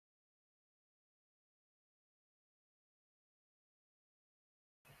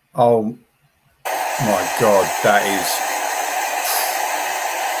Oh my God, that is.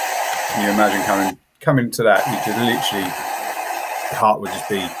 Can you imagine coming to that? You could literally, your heart would just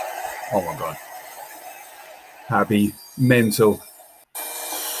be, oh my God, that'd be mental.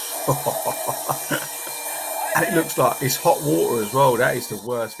 And it looks like it's hot water as well. That is the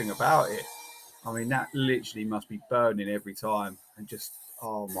worst thing about it. I mean, that literally must be burning every time. And just,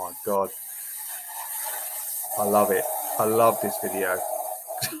 oh my God. I love it. I love this video.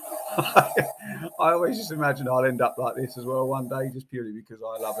 I always just imagine I'll end up like this as well one day, just purely because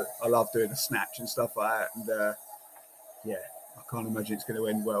I love it. I love doing a snatch and stuff like that. And yeah, I can't imagine it's going to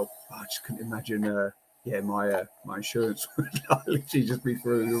end well. I just couldn't imagine. Yeah, my insurance would literally just be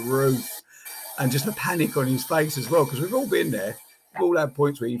through the roof, and just a panic on his face as well, because we've all been there. We've all had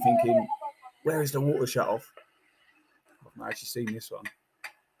points where you're thinking, "Where is the water shut off?" I've not actually seen this one.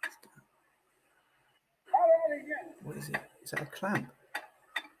 What is it? Is that a clamp?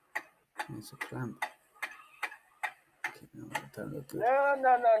 It's a clamp. No, don't look good. No.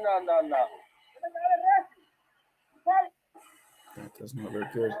 That does not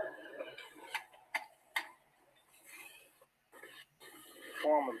look good.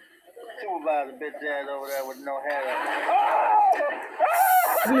 Foreman, supervisor, bitch ass over there with no hair.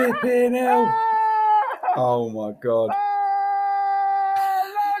 Flipping hell! Oh my God!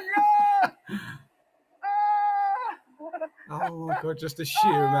 Oh my God! Just the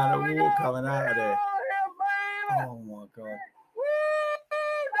sheer amount of water coming out of there. Oh my God!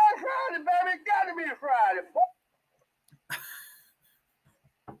 That's Friday, baby. Gotta be Friday.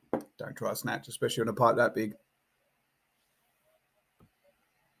 Don't try a snatch, especially on a pipe that big.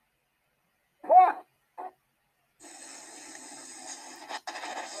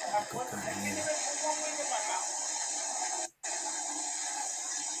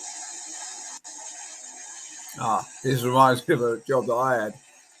 This reminds me of a job that I had.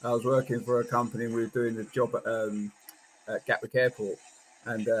 I was working for a company and we were doing the job at Gatwick Airport.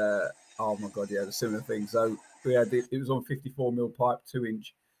 And oh my God, yeah, the similar thing. So we had it was on 54mm pipe,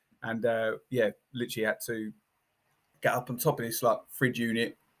 2-inch. And yeah, literally had to get up on top of this like fridge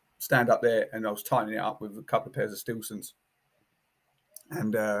unit, stand up there, and I was tightening it up with a couple of pairs of Stilsons.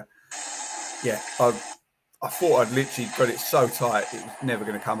 And yeah, I thought I'd literally got it so tight it was never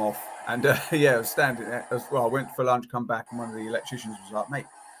going to come off. And yeah, I was standing there. I went for lunch, come back, and one of the electricians was like, "Mate,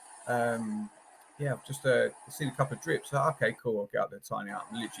 yeah, I've just seen a couple of drips." Like, okay, cool. I'll get up there, tighten it up.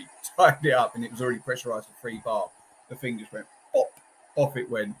 And literally tightened it up, and it was already pressurized for 3 bar. The thing just went pop, off it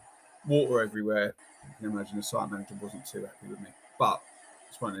went, water everywhere. You can imagine the site manager wasn't too happy with me, but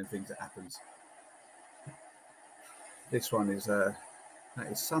it's one of the things that happens. This one is that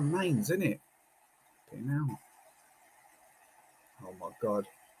is some mains, isn't it? Now. Oh my God.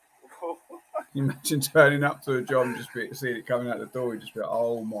 Can you imagine turning up to a job and just seeing it coming out the door? You just be like,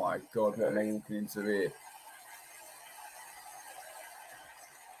 oh my God, what am I walking into here?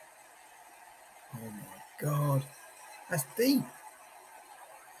 Oh my God. That's deep.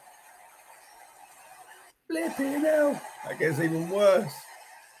 Flipping hell. That gets even worse.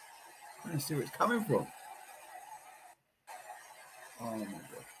 Let's see where it's coming from. Oh my God.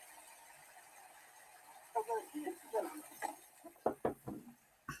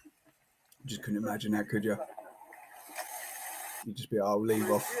 Just couldn't imagine that, could you? You'd just be, oh, I'll leave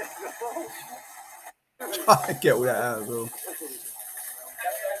off. Try to get all that out as well.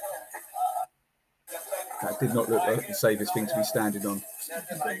 That did not look like the safest thing to be standing on.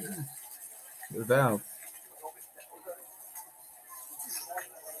 The valve.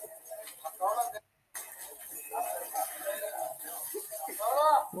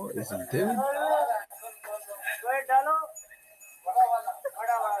 What is he doing?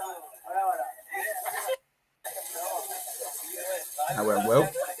 That went well.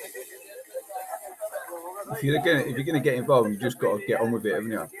 If you're gonna get involved, you just got to get on with it,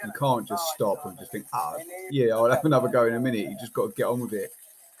 haven't you? You can't just stop and just think, yeah, I'll have another go in a minute. You just got to get on with it.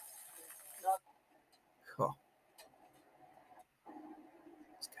 Oh.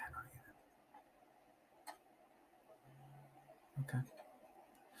 What's going on here? Okay.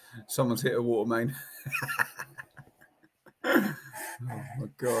 Someone's hit a water main. Oh my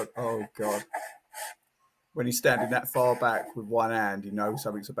God. Oh God. When he's standing that far back with one hand, you know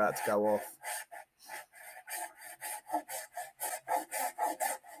something's about to go off.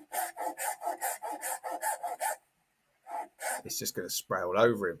 It's just going to spray all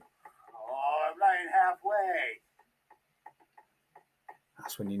over him. Oh, I'm laying halfway.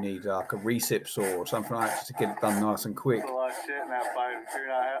 That's when you need like a recip saw or something like that just to get it done nice and quick. There's a lot of shit in that pipe.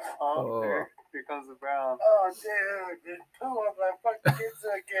 Here comes the brown. Oh, dude. Come on, man. Fuck the kids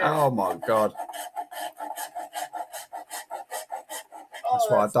again. Oh, my God. Oh,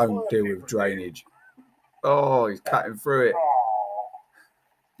 why I don't deal with drainage. Oh, he's cutting through it. Oh,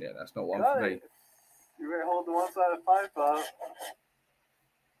 Yeah, that's not one got for it. me. You better hold the one side of the pipe up.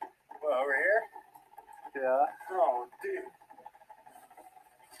 Well, over here? Yeah. Oh, dude.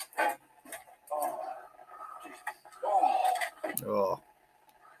 Oh, Jesus. Oh, Oh,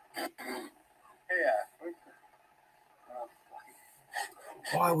 yeah.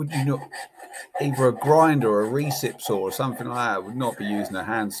 why would you not? Either a grinder or a recip saw or something like that. I would not be using a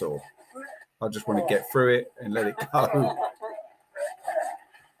handsaw. I just want to get through it and let it go.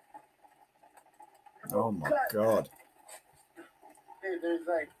 Oh my God. Dude, there's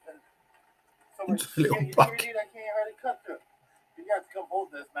like so much It's a little shit in bucket. here, dude, I can't hardly cut through. You got to come hold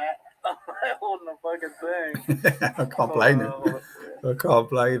this, Matt. I'm holding the fucking thing. I can't blame him. I can't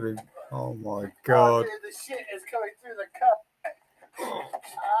blame him. Oh my Oh, God. dude, the shit is coming through the cup.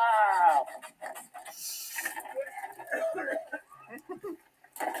 Ow.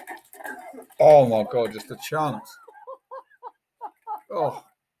 Oh my God, just a chance. Oh,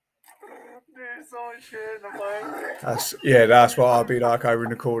 Dude, so much shit in the pipe. that's what I'd be like over in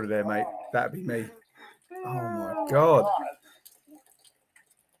the corner there, mate. That'd be me. Oh my God.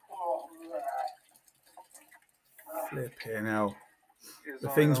 Flipping hell. The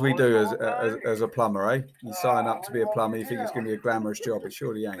things we do as a plumber, eh? You sign up to be a plumber, you think it's going to be a glamorous job. It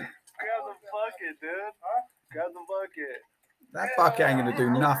surely ain't. Grab the bucket, dude. Grab the bucket. That bucket ain't going to do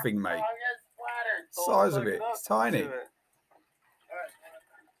nothing, mate. Size of it, it's tiny.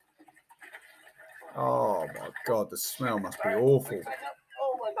 Oh my God, the smell must be awful.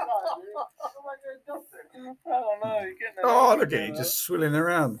 Oh my God, dude. What am I going to do? I don't know. You're getting Oh, look at it, just swilling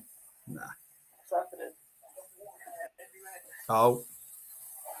around. Nah. Oh.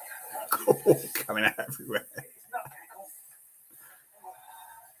 Coming out everywhere.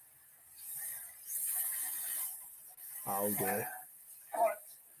 Oh dear.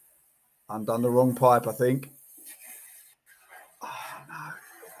 Undone the wrong pipe, I think. Oh no.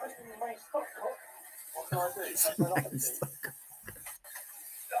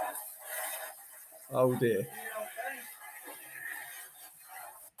 Oh dear.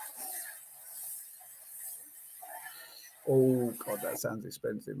 Oh God, that sounds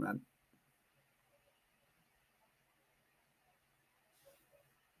expensive, man.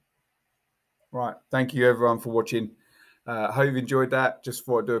 Right. Thank you everyone for watching. Hope you've enjoyed that. Just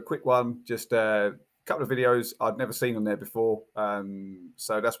thought I'd do a quick one. Just a couple of videos I'd never seen on there before.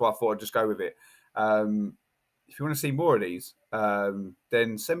 So that's why I thought I'd just go with it. If you want to see more of these,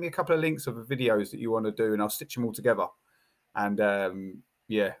 then send me a couple of links of the videos that you want to do and I'll stitch them all together. And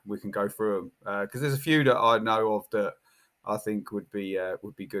yeah, we can go through them. Because there's a few that I know of that I think would be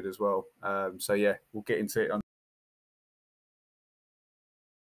good as well. So yeah, we'll get into it on